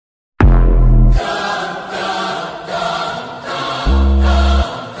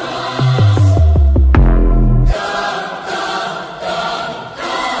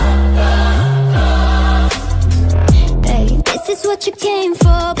what you came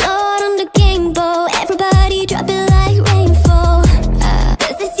for. Blood on the game bowl, everybody drop it like rainfall.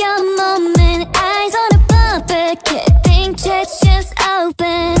 This is your moment, eyes on a puppet. Can't think, chest just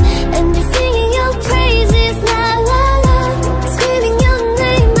open. And they're singing your praises, la la la. Screaming your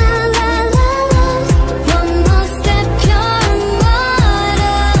name, la la la la. One more step, you're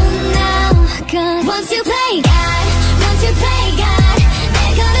immortal now. 'Cause once you play God, once you play God,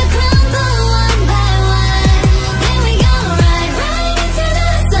 they're gonna crumble one by one. Then we gonna ride right into the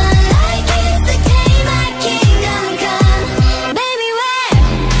sun like it's the day my kingdom come. Baby, where?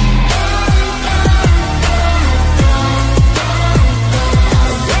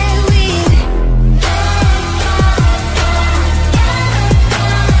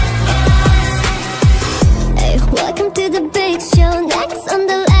 Hey, welcome to the big show. Next on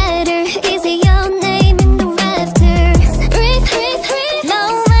the ladder, is it your name in the rafters? Breathe, breathe, breathe. No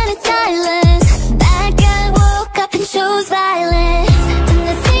man is silent. Bad guy woke up and chose violence. And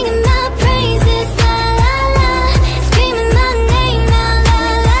they're singing my praises, la la la. Screaming my name, la la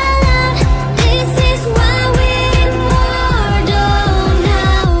la la. This is why we're immortal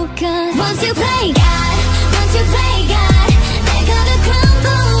now. 'Cause once you play God, once you play God, they're gonna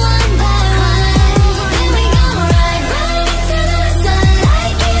crumble one by one. Then we gonna ride right into the sun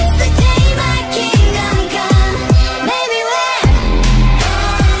like it's the day my kingdom come. Baby, where?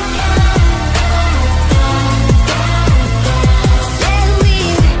 Shall we?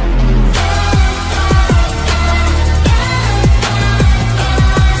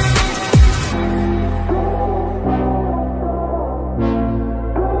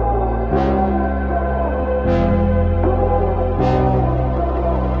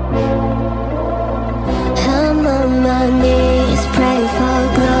 I'm on my knees, pray for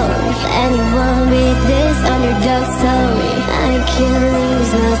glory. Anyone read this underdog story? I can't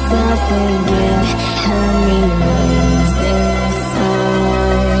lose myself again. Help me.